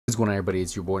What's going on, everybody?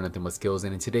 It's your boy Nothing But Skills,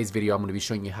 and in today's video I'm going to be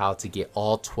showing you how to get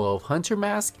all 12 hunter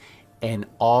masks and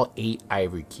all 8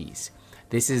 ivory keys.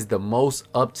 This is the most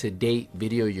up-to-date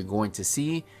video you're going to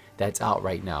see that's out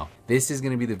right now. This is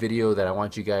going to be the video that I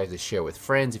want you guys to share with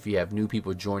friends. If you have new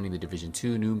people joining the Division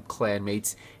 2, new clan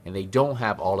mates, and they don't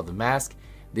have all of the masks,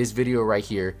 this video right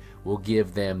here will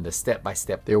give them the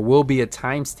step-by-step. There will be a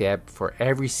timestamp for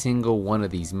every single one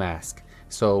of these masks.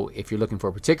 So if you're looking for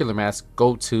a particular mask,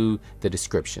 go to the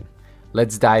description.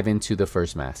 Let's dive into the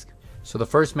first mask. So the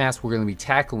first mask we're going to be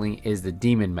tackling is the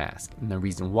Demon Mask. And the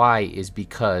reason why is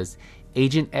because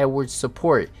Agent Edwards'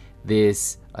 support,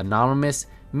 this anonymous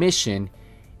mission,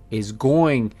 is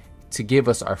going to give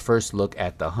us our first look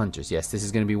at the hunters. Yes, this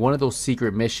is going to be one of those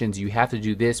secret missions. You have to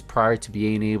do this prior to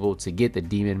being able to get the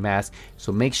Demon Mask,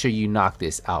 so make sure you knock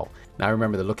this out. Now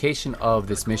remember, the location of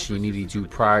this mission you need to do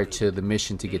prior to the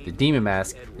mission to get the Demon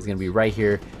Mask is going to be right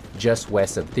here just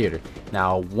west of the theater.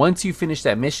 Now once you finish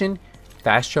that mission,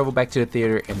 fast travel back to the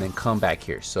theater and then come back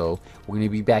here. So we're going to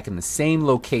be back in the same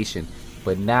location,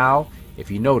 but now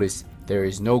if you notice, there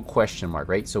is no question mark,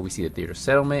 right? So we see the theater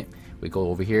settlement, we go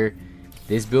over here.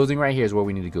 This building right here is where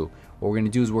we need to go. What we're going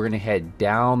to do is we're going to head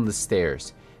down the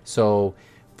stairs. So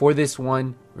for this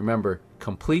one, remember,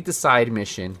 complete the side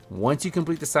mission. Once you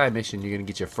complete the side mission, you're going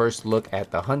to get your first look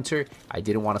at the hunter. I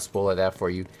didn't want to spoil that for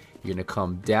you. You're going to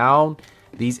come down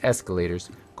these escalators,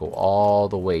 go all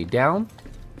the way down,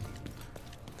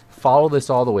 follow this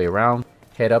all the way around,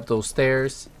 head up those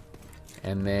stairs,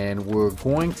 and then we're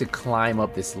going to climb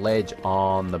up this ledge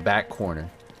on the back corner.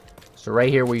 So right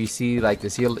here where you see like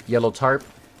this yellow tarp,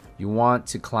 you want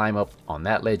to climb up on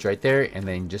that ledge right there and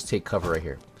then just take cover right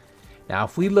here. Now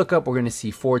if we look up, we're going to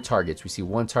see 4 targets. We see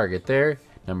 1 target there,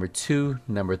 number 2,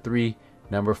 number 3,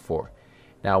 number 4.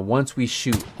 Now once we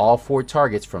shoot all 4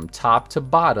 targets from top to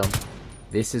bottom,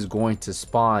 this is going to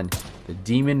spawn the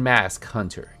Demon Mask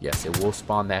hunter. Yes, it will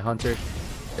spawn that hunter.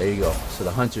 There you go. So the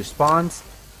hunter spawns.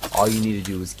 All you need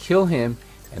to do is kill him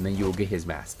and then you will get his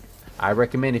mask. I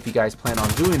recommend, if you guys plan on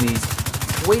doing these,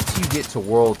 wait till you get to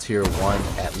World Tier 1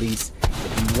 at least.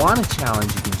 If you want a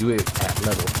challenge, you can do it at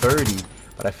level 30,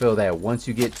 but I feel that once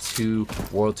you get to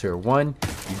World Tier 1,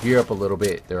 you gear up a little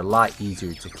bit, they're a lot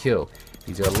easier to kill.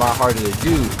 These are a lot harder to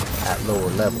do at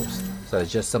lower levels, so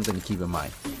it's just something to keep in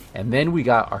mind. And then we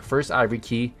got our first ivory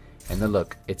key, and then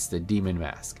look, it's the Demon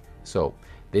Mask. So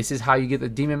this is how you get the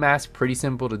Demon Mask. Pretty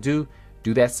simple to do.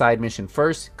 Do that side mission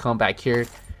first, come back here,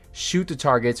 shoot the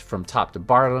targets from top to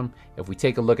bottom. If we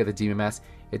take a look at the Demon Mask,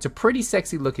 it's a pretty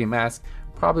sexy looking mask,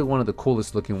 probably one of the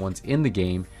coolest looking ones in the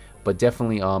game, but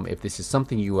definitely if this is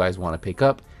something you guys want to pick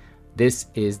up, this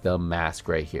is the mask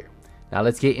right here. Now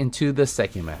let's get into the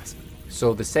second mask.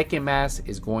 So the second mask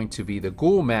is going to be the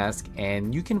Ghoul Mask,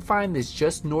 and you can find this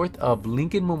just north of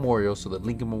Lincoln Memorial. So the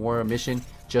Lincoln Memorial mission,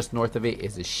 just north of it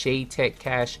is a Shade Tech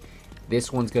cache.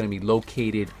 This one's going to be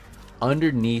located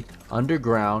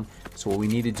underground. So what we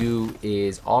need to do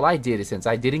is, all I did is, since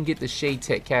I didn't get the Shade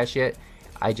Tech cache yet,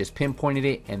 I just pinpointed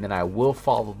it, and then I will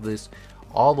follow this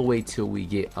all the way till we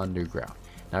get underground.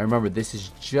 Now remember, this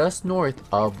is just north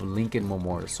of Lincoln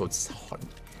Memorial, so it's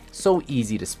so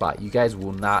easy to spot. You guys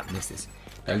will not miss this.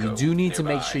 Now you do need to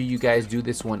make sure you guys do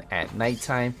this one at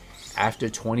nighttime after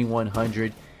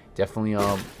 2100. Definitely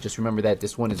just remember that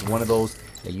this one is one of those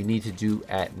that you need to do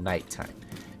at nighttime.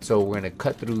 So we're going to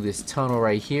cut through this tunnel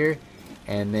right here,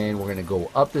 and then we're going to go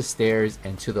up the stairs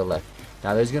and to the left.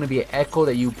 Now there's going to be an echo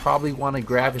that you probably want to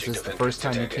grab if this is the first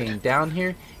time you came down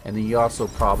here, and then you also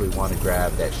probably want to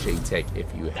grab that Shade Tech if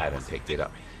you haven't picked it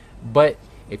up. But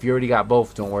if you already got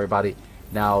both, don't worry about it.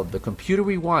 Now the computer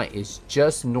we want is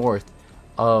just north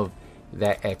of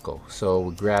that echo, so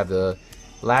we'll grab the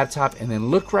laptop and then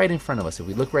look right in front of us. If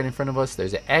we look right in front of us,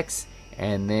 there's an X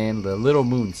and then the little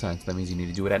moon sign. So that means you need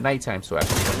to do it at nighttime. So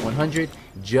after 100,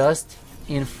 just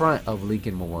in front of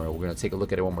Lincoln Memorial. We're going to take a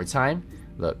look at it one more time.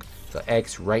 Look, the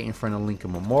X right in front of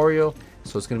Lincoln Memorial.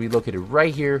 So it's going to be located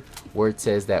right here where it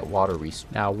says that water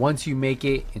resource. Now once you make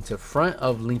it into front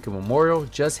of Lincoln Memorial,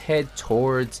 just head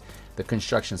towards the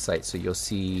construction site. So you'll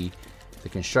see the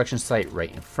construction site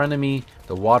right in front of me,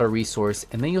 the water resource,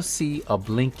 and then you'll see a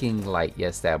blinking light.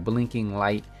 Yes, that blinking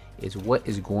light is what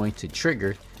is going to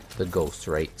trigger the ghost,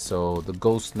 right? So the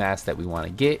ghost mask that we want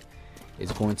to get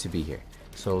is going to be here.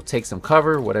 So take some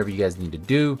cover, whatever you guys need to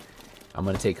do. I'm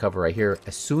going to take cover right here.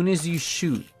 As soon as you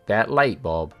shoot that light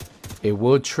bulb, it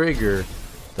will trigger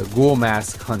the Ghoul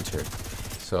Mask hunter.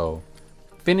 So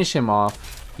finish him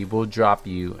off. He will drop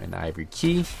you an ivory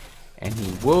key, and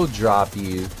he will drop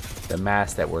you the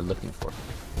mask that we're looking for.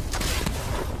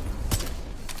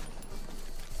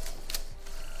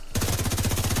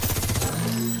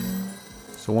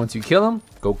 So once you kill him,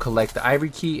 go collect the Ivory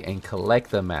key and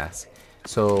collect the mask.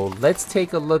 So let's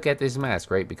take a look at this mask,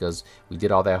 right? Because we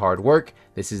did all that hard work.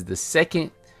 This is the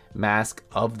second mask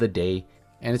of the day,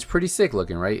 and it's pretty sick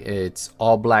looking, right? It's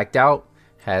all blacked out,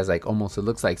 has like almost, it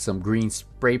looks like some green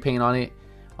spray paint on it,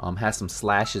 has some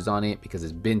slashes on it because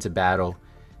it's been to battle.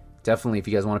 Definitely, if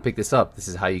you guys want to pick this up, this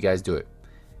is how you guys do it.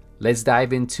 Let's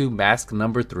dive into mask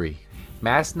number 3.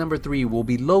 Mask number 3 will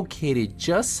be located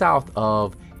just south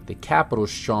of the capital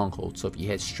stronghold. So if you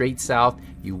head straight south,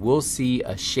 you will see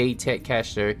a Shade Tech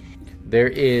cache there. There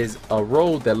is a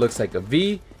road that looks like a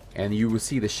V, and you will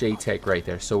see the Shade Tech right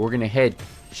there. So we're gonna head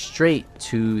straight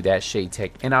to that Shade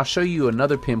Tech, and I'll show you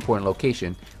another pinpoint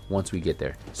location once we get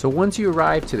there. So once you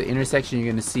arrive to the intersection, you're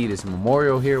gonna see this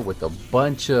memorial here with a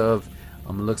bunch of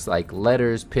looks like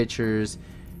letters, pictures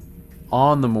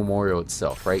on the memorial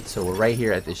itself, right? So we're right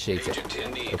here at the Shade Tech.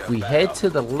 If we head to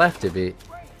the left of it,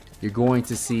 you're going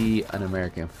to see an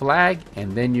American flag,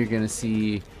 and then you're going to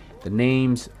see the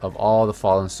names of all the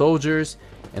fallen soldiers.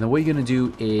 And then what you're going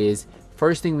to do is,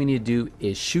 first thing we need to do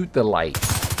is shoot the light.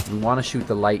 We want to shoot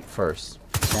the light first.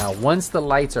 Now once the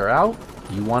lights are out,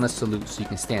 you want to salute, so you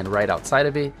can stand right outside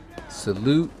of it,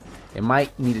 salute. It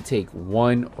might need to take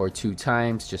 1 or 2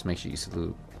 times. Just make sure you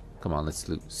salute. Come on, let's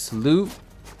salute. Salute.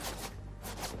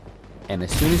 And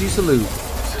as soon as you salute,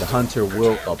 the hunter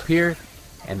will appear.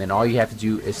 And then all you have to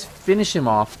do is finish him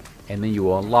off, and then you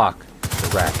will unlock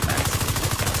the Wraith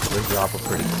Mask. We'll drop it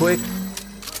pretty quick.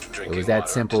 It was that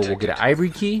simple. We'll get an Ivory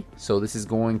key. So this is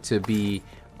going to be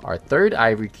our 3rd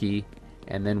Ivory key.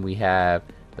 And then we have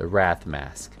the Wraith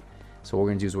Mask. So what we're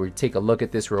going to do is we're going to take a look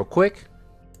at this real quick.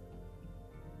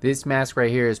 This mask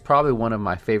right here is probably one of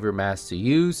my favorite masks to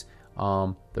use.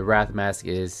 The Wraith Mask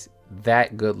is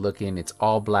that good looking. It's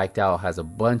all blacked out, has a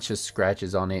bunch of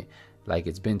scratches on it, like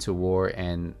it's been to war,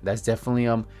 and that's definitely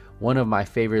one of my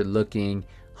favorite looking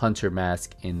hunter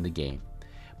mask in the game.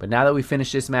 But now that we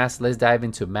finished this mask, let's dive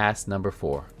into mask number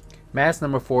 4. Mask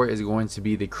number 4 is going to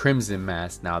be the Crimson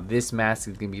Mask. Now this mask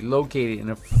is going to be located in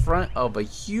the front of a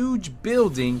huge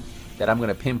building that I'm going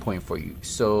to pinpoint for you.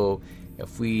 So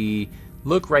if we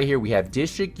look right here, we have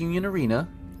District Union Arena,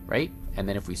 right? And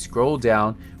then if we scroll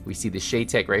down, we see the Shade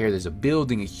Tech right here. There's a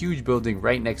building, a huge building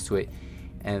right next to it.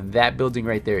 And that building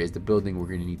right there is the building we're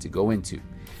going to need to go into.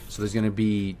 So there's going to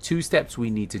be 2 steps we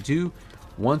need to do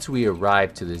once we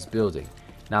arrive to this building.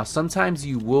 Now sometimes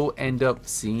you will end up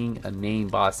seeing a name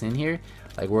boss in here,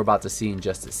 like we're about to see in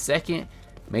just a second.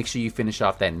 Make sure you finish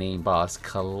off that name boss,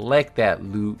 collect that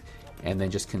loot, and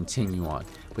then just continue on.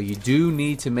 But you do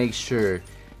need to make sure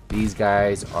these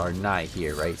guys are not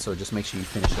here, right? So just make sure you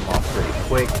finish them off pretty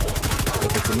quick.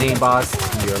 If it's a name boss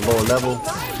and you're a lower level,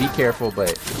 be careful,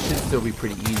 but it should still be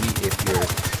pretty easy if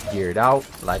you're geared out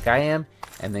like I am,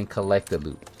 and then collect the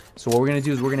loot. So what we're gonna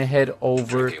do is we're gonna head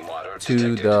over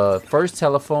to the first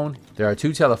telephone. There are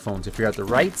 2 telephones. If you're at the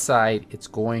right side, it's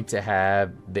going to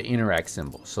have the interact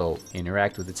symbol. So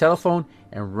interact with the telephone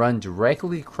and run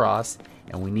directly across,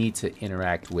 and we need to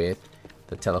interact with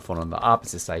the telephone on the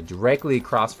opposite side. Directly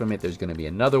across from it, there's going to be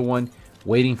another one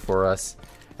waiting for us.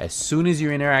 As soon as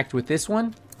you interact with this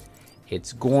one,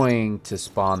 it's going to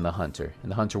spawn the hunter,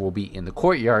 and the hunter will be in the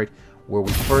courtyard where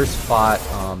we first fought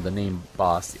the name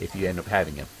boss, if you end up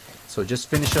having him. So just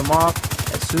finish him off.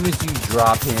 As soon as you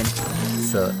drop him,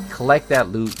 so collect that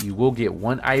loot, you will get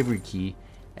 1 Ivory key,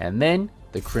 and then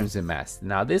the Crimson Mask.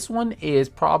 Now this one is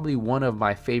probably one of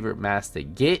my favorite masks to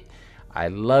get. I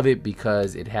love it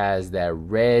because it has that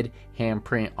red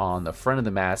handprint on the front of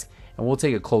the mask, and we'll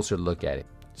take a closer look at it.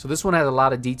 So this one has a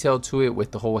lot of detail to it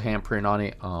with the whole handprint on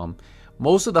it.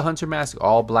 Most of the hunter masks are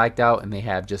all blacked out, and they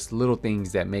have just little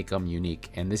things that make them unique,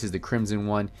 and this is the crimson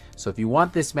one. So if you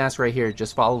want this mask right here,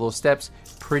 just follow those steps.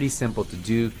 Pretty simple to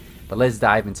do. But let's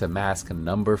dive into mask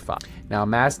number 5. Now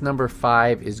mask number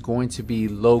 5 is going to be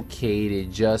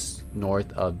located just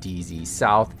north of DZ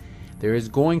South. There is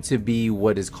going to be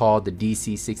what is called the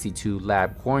DC-62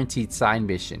 Lab Quarantine Side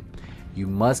Mission. You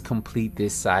must complete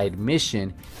this side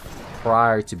mission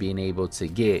prior to being able to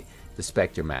get the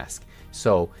Specter Mask.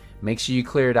 So make sure you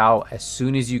clear it out. As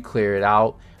soon as you clear it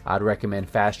out, I'd recommend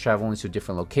fast traveling to a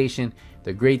different location.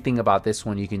 The great thing about this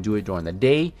one, you can do it during the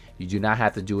day. You do not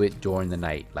have to do it during the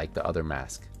night like the other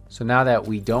mask. So now that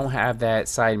we don't have that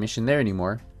side mission there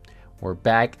anymore, we're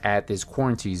back at this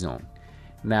quarantine zone.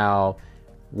 Now,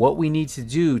 what we need to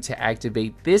do to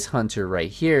activate this hunter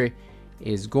right here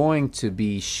is going to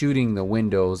be shooting the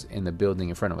windows in the building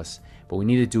in front of us. But we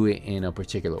need to do it in a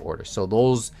particular order. So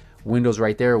those windows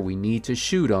right there, we need to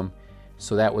shoot them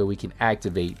so that way we can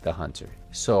activate the hunter.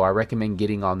 So I recommend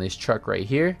getting on this truck right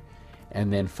here,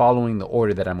 and then following the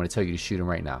order that I'm going to tell you to shoot them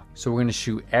right now. So we're going to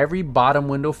shoot every bottom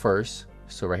window first.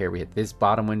 So right here we hit this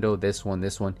bottom window, this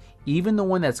one, even the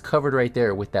one that's covered right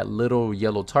there with that little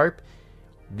yellow tarp.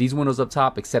 These windows up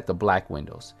top except the black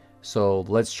windows. So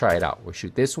let's try it out. We'll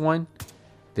shoot this one,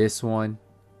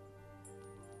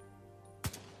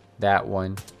 that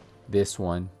one, this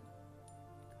one.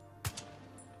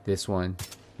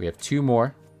 We have 2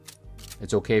 more.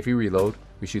 It's okay if you reload.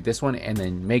 We shoot this one, and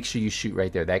then make sure you shoot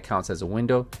right there. That counts as a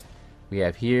window. We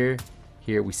have here.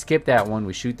 We skip that one.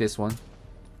 We shoot this one.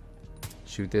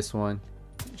 Shoot this one.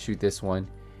 Shoot this one.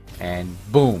 And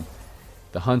boom.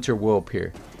 The hunter will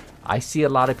appear. I see a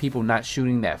lot of people not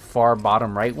shooting that far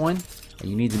bottom right one. And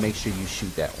you need to make sure you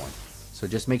shoot that one. So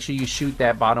just make sure you shoot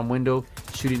that bottom window.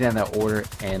 Shoot it in that order,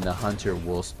 and the hunter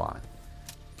will spawn.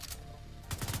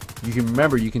 You can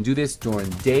remember, you can do this during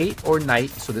day or night,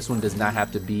 so this one does not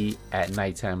have to be at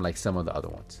nighttime like some of the other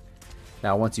ones.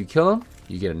 Now once you kill them,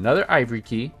 you get another Ivory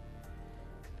key,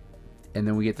 and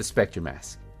then we get the Specter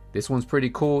Mask. This one's pretty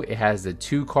cool. It has the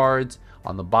 2 cards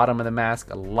on the bottom of the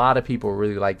mask. A lot of people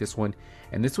really like this one,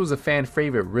 and this was a fan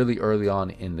favorite really early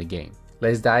on in the game.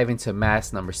 Let's dive into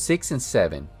mask number 6 and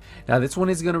 7. Now this one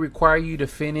is going to require you to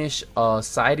finish a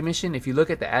side mission. If you look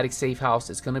at the attic safe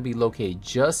house, it's going to be located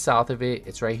just south of it.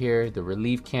 It's right here, the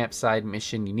relief camp side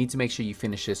mission. You need to make sure you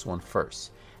finish this one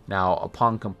first. Now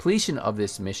upon completion of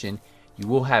this mission, you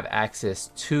will have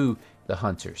access to the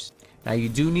hunters. Now you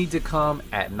do need to come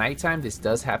at nighttime. This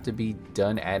does have to be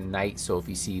done at night. So if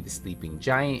you see the sleeping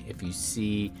giant, if you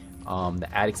see the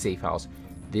attic safe house,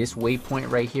 this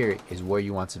waypoint right here is where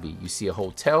you want to be. You see a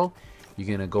hotel, you're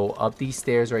gonna go up these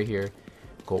stairs right here,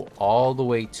 go all the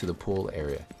way to the pool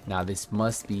area. Now this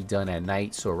must be done at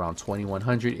night, so around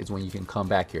 2100 is when you can come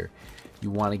back here. You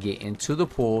want to get into the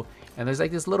pool, and there's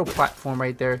like this little platform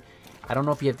right there. I don't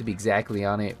know if you have to be exactly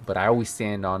on it, but I always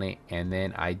stand on it, and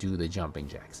then I do the jumping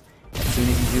jacks. As soon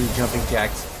as you do the jumping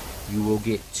jacks, you will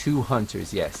get 2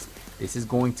 hunters. Yes, this is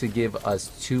going to give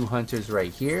us 2 hunters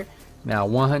right here. Now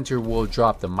one hunter will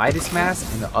drop the Midas mask,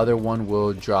 and the other one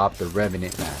will drop the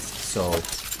Revenant mask. So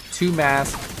 2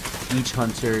 masks, each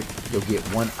hunter, you'll get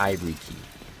 1 Ivory key.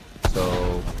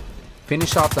 So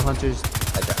finish off the hunters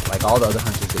like all the other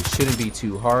hunters. They shouldn't be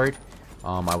too hard.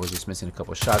 I was just missing a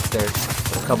couple shots there.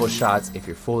 But a couple shots, if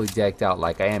you're fully decked out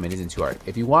like I am, it isn't too hard.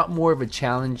 If you want more of a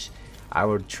challenge, I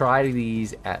would try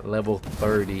these at level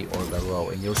 30 or below,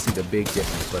 and you'll see the big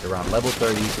difference. But around level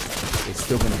 30, it's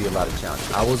still going to be a lot of challenge.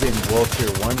 I was in World Tier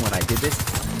 1 when I did this,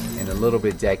 and a little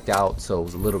bit decked out, so it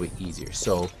was a little bit easier.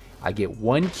 So I get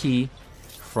 1 key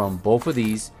from both of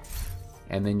these,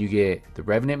 and then you get the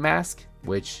Revenant Mask,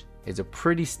 which is a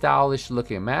pretty stylish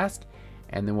looking mask.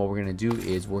 And then what we're going to do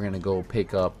is we're going to go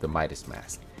pick up the Midas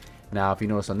Mask. Now, if you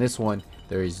notice on this one,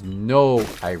 there is no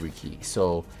Ivory key.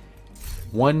 So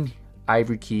 1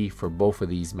 Ivory key for both of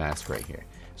these masks right here.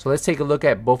 So let's take a look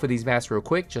at both of these masks real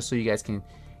quick, just so you guys can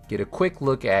get a quick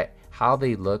look at how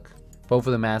they look. Both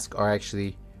of the masks are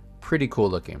actually pretty cool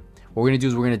looking. What we're going to do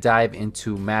is we're going to dive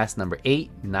into mask number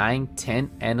 8, 9,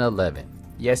 10, and 11.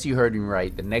 Yes, you heard me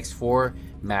right. The next 4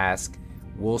 masks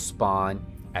will spawn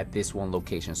at this one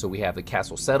location. So we have the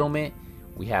castle settlement,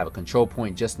 we have a control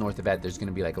point just north of that. There's going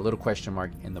to be like a little question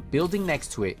mark, and the building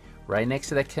next to it, right next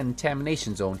to that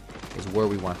contamination zone, is where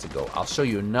we want to go. I'll show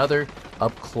you another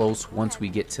up close once we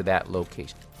get to that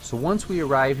location. So once we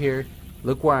arrive here,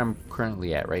 look where I'm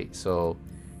currently at, right? So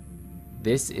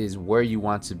this is where you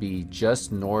want to be,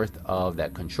 just north of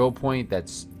that control point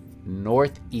that's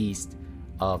northeast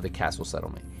of the castle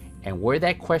settlement. And where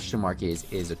that question mark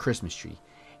is a Christmas tree.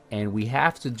 And we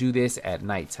have to do this at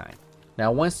nighttime.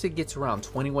 Now once it gets around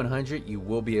 2100, you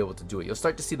will be able to do it. You'll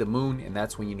start to see the moon, and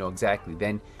that's when you know exactly.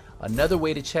 Then another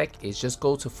way to check is just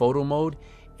go to photo mode,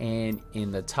 and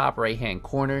in the top right hand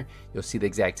corner you'll see the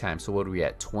exact time. So what are we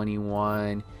at?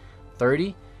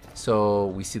 21:30. So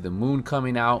we see the moon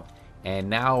coming out, and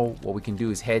now what we can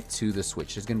do is head to the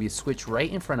switch. There's going to be a switch right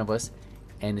in front of us,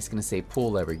 and it's going to say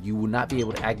pull lever. You will not be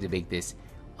able to activate this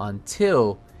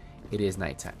until it is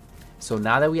nighttime. So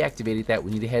now that we activated that, we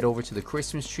need to head over to the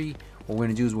Christmas tree. What we're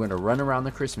going to do is we're going to run around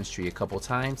the Christmas tree a couple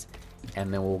times,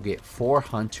 and then we'll get 4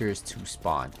 hunters to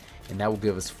spawn, and that will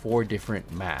give us 4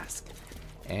 different masks.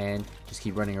 And just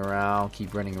keep running around,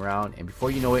 and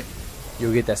before you know it,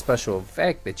 you'll get that special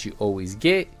effect that you always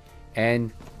get.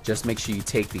 And just make sure you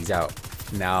take these out.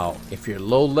 Now if you're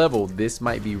low level, this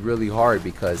might be really hard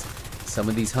because some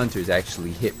of these hunters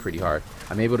actually hit pretty hard.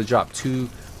 I'm able to drop 2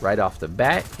 right off the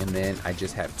bat, and then I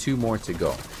just have 2 more to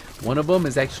go. One of them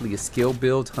is actually a skill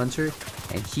build hunter,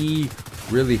 and he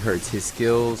really hurts. His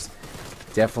skills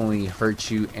definitely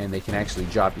hurt you, and they can actually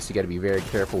drop you. So you got to be very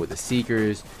careful with the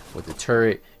seekers, with the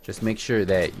turret. Just make sure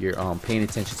that you're paying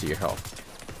attention to your health.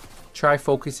 Try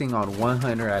focusing on one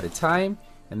hunter at a time,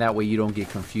 and that way you don't get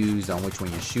confused on which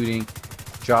one you're shooting.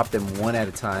 Drop them one at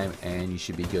a time and you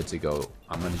should be good to go.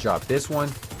 I'm going to drop this one,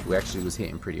 who actually was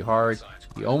hitting pretty hard.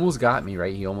 He almost got me,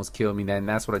 right? He almost killed me. Then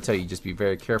that's what I tell you, just be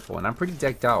very careful. And I'm pretty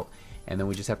decked out. And then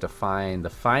we just have to find the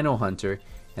final hunter,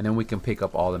 and then we can pick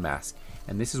up all the masks.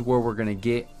 And this is where we're going to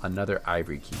get another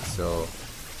Ivory key. So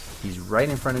he's right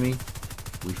in front of me.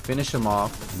 We finish him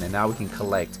off, and then now we can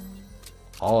collect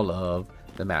all of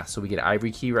the masks. So we get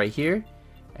Ivory key right here,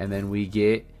 and then we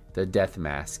get the Death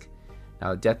Mask.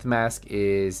 Now, Death Mask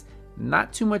is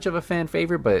not too much of a fan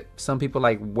favorite, but some people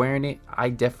like wearing it. I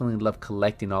definitely love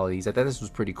collecting all of these. I thought this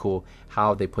was pretty cool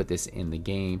how they put this in the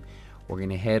game. We're going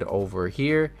to head over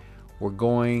here. We're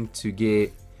going to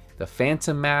get the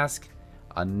Phantom Mask,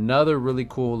 another really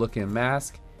cool looking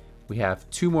mask. We have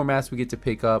 2 more masks we get to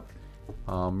pick up.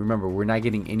 Remember, we're not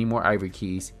getting any more Ivory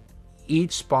keys.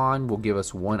 Each spawn will give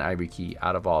us 1 Ivory key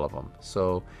out of all of them.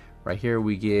 So right here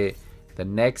we get the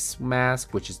next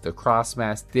mask, which is the cross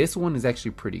mask. This one is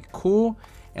actually pretty cool,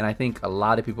 and I think a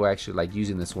lot of people actually like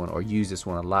using this one, or use this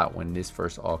one a lot when this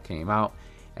first all came out.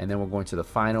 And then we're going to the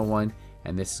final one,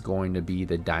 and this is going to be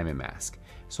the Diamond Mask.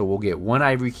 So we'll get 1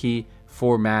 Ivory key,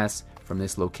 4 masks from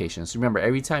this location. So remember,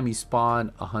 every time you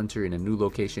spawn a hunter in a new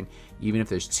location, even if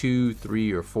there's 2,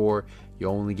 3, or 4, you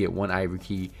only get 1 Ivory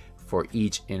key for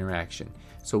each interaction.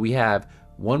 So we have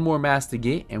 1 more mask to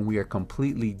get, and we are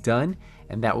completely done.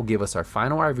 And that will give us our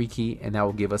final Ivory key, and that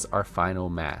will give us our final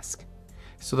mask.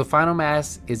 So the final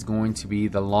mask is going to be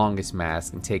the longest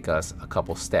mask and take us a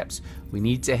couple steps. We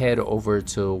need to head over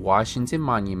to Washington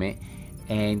Monument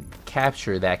and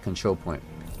capture that control point.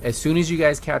 As soon as you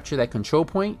guys capture that control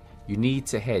point, you need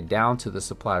to head down to the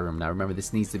supply room. Now remember,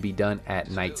 this needs to be done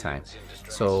at nighttime.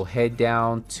 So head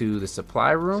down to the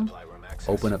supply room,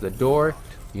 open up the door.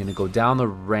 You're gonna go down the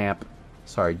ramp,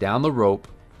 down the rope.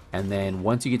 And then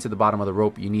once you get to the bottom of the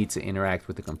rope, you need to interact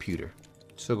with the computer.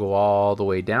 So go all the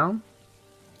way down.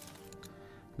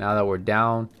 Now that we're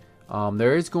down,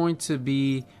 there is going to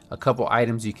be a couple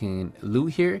items you can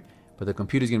loot here, but the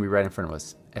computer is going to be right in front of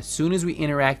us. As soon as we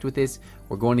interact with this,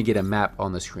 we're going to get a map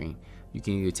on the screen. You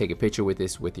can either take a picture with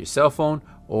this with your cell phone,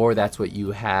 or that's what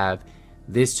you have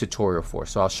this tutorial for.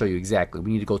 So I'll show you exactly.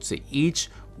 We need to go to each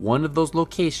one of those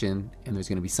locations, and there's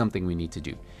going to be something we need to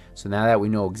do. So now that we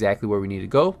know exactly where we need to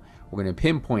go, we're going to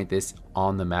pinpoint this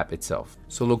on the map itself.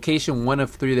 So location 1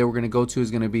 of 3 that we're going to go to is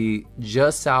going to be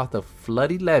just south of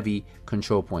Floody Levee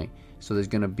control point. So there's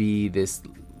going to be this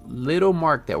little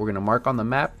mark that we're going to mark on the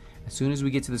map. As soon as we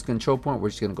get to this control point, we're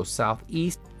just going to go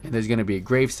southeast, and there's going to be a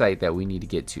grave site that we need to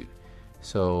get to.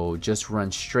 So just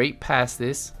run straight past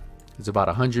this. It's about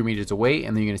 100 meters away,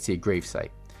 and then you're going to see a grave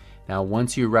site. Now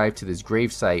once you arrive to this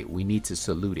grave site, we need to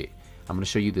salute it. I'm going to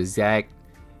show you the exact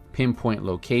pinpoint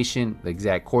location, the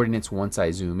exact coordinates once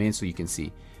I zoom in so you can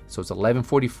see. So it's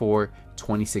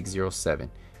 1144-2607, in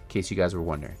case you guys were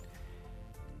wondering.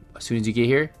 As soon as you get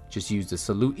here, just use the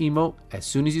salute emote. As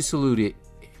soon as you salute it,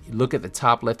 look at the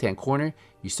top left hand corner.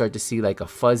 You start to see like a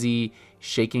fuzzy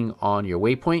shaking on your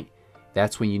waypoint.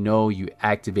 That's when you know you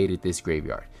activated this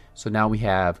graveyard. So now we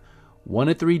have 1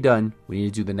 of 3 done. We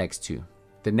need to do the next 2.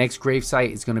 The next grave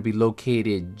site is going to be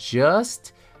located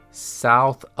just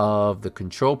south of the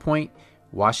control point,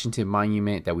 Washington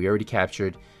Monument, that we already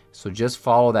captured. So just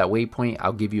follow that waypoint.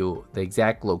 I'll give you the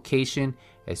exact location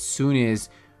as soon as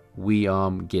we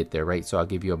get there, right? So I'll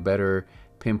give you a better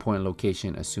pinpoint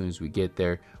location as soon as we get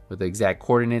there with the exact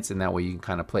coordinates, and that way you can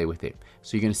kind of play with it.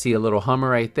 So you're gonna see a little Hummer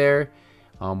right there.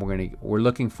 We're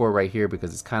looking for it right here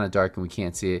because it's kind of dark and we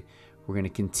can't see it. We're gonna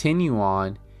continue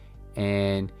on,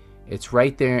 and it's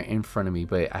right there in front of me,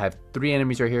 but I have 3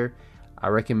 enemies right here. I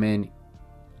recommend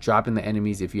dropping the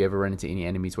enemies if you ever run into any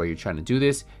enemies while you're trying to do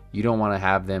this. You don't want to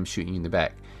have them shooting you in the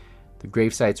back. The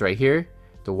grave site's right here.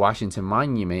 The Washington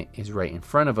Monument is right in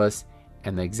front of us,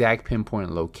 and the exact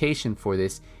pinpoint location for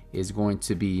this is going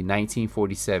to be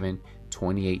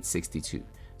 1947-2862.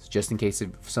 So just in case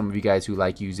of some of you guys who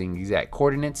like using exact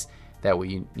coordinates, that way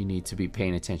you need to be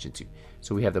paying attention to.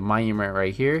 So we have the monument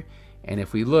right here, and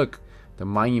if we look, the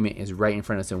monument is right in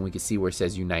front of us, and we can see where it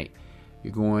says unite.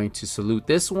 You're going to salute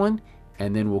this one,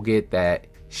 and then we'll get that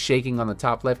shaking on the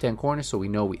top left hand corner, so we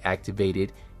know we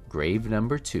activated grave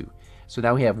number 2. So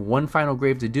now we have 1 final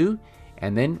grave to do,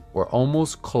 and then we're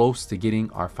almost close to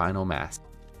getting our final mask.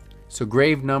 So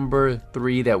grave number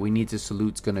 3 that we need to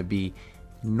salute is going to be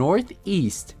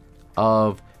northeast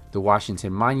of the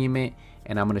Washington Monument,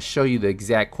 and I'm going to show you the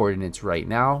exact coordinates right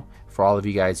now for all of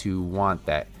you guys who want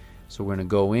that. So we're going to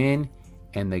go in,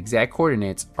 and the exact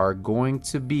coordinates are going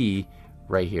to be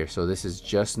right here. So this is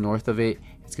just north of it.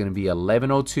 It's going to be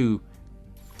 1102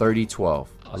 3012,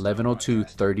 1102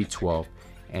 3012,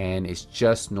 and it's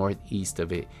just northeast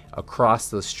of it. Across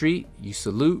the street, you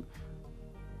salute,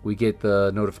 we get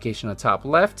the notification on the top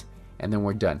left, and then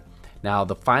we're done. Now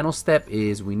the final step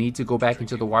is we need to go back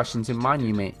into the Washington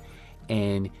Monument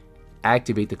and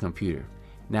activate the computer.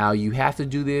 Now you have to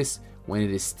do this when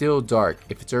it is still dark.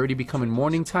 If it's already becoming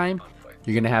morning time,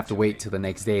 you're gonna have to wait till the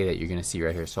next day that you're gonna see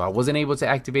right here. So I wasn't able to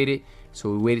activate it,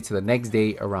 so we waited till the next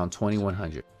day around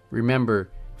 2100. Remember,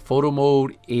 photo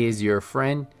mode is your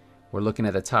friend. We're looking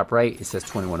at the top right, it says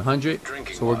 2100,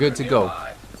 so we're good to go.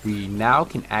 We now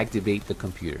can activate the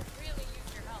computer.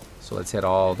 So let's head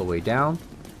all the way down.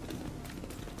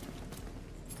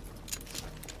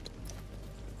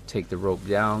 Take the rope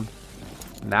down.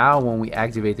 Now when we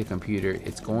activate the computer,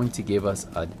 it's going to give us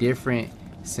a different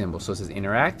symbol. So it says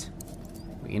interact.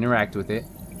 We interact with it,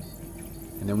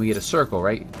 and then we get a circle,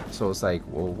 right? So it's like,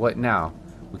 well, what now?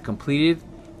 We completed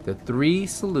the 3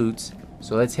 salutes,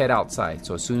 so let's head outside.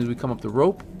 So as soon as we come up the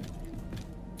rope,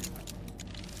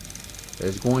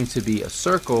 there's going to be a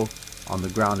circle on the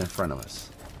ground in front of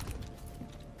us.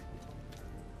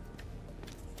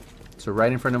 So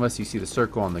right in front of us, you see the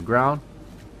circle on the ground.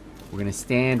 We're gonna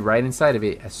stand right inside of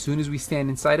it. As soon as we stand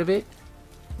inside of it,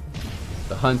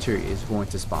 the hunter is going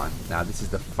to spawn. Now this is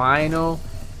the final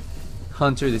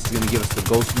hunter. This is gonna give us the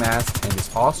Ghost Mask, and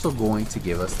it's also going to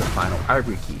give us the final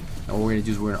Ivory key. And what we're gonna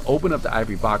do is we're gonna open up the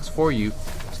Ivory box for you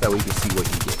so that we can see what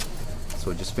you get.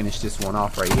 So just finish this one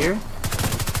off right here.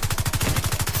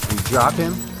 We drop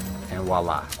him, and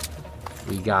voila.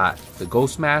 We got the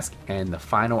Ghost Mask and the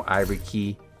final Ivory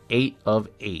key, 8 of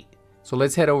 8. So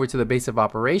let's head over to the base of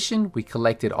operation. We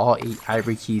collected all 8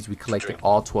 Ivory keys. We collected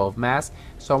all 12 masks.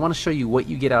 So I want to show you what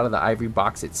you get out of the Ivory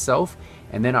box itself.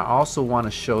 And then I also want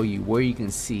to show you where you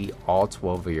can see all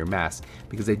 12 of your masks,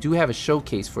 because I do have a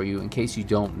showcase for you in case you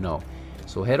don't know.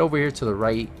 So head over here to the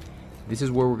right. This is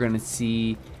where we're going to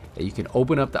see that you can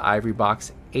open up the Ivory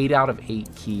box. 8 out of 8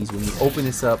 keys. When you open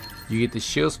this up, you get the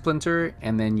shield splinter,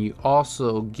 and then you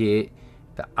also get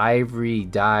the Ivory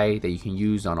die that you can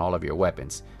use on all of your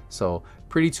weapons. So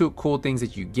pretty 2 cool things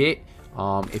that you get.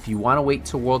 If you want to wait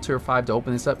till World Tier 5 to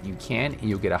open this up, you can, and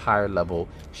you'll get a higher level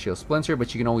shield splinter,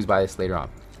 but you can always buy this later on.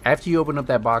 After you open up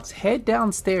that box, head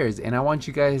downstairs, and I want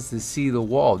you guys to see the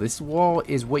wall. This wall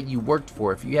is what you worked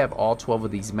for. If you have all 12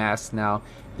 of these masks now,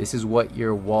 this is what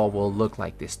your wall will look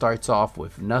like. This starts off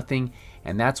with nothing,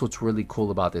 and that's what's really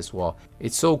cool about this wall.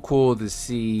 It's so cool to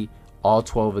see all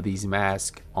 12 of these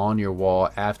masks on your wall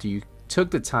after you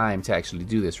took the time to actually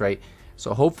do this, right?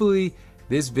 So hopefully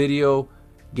this video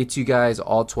gets you guys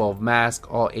all 12 masks,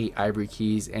 all 8 Ivory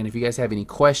keys. And if you guys have any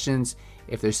questions,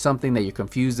 if there's something that you're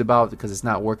confused about because it's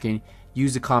not working,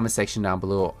 use the comment section down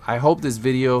below. I hope this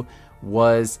video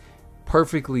was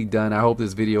perfectly done. I hope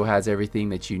this video has everything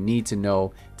that you need to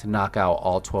know to knock out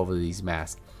all 12 of these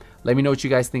masks. Let me know what you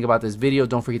guys think about this video.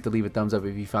 Don't forget to leave a thumbs up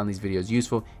if you found these videos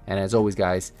useful. And as always,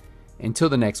 guys, until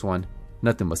the next one,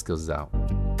 nothing but skills is out.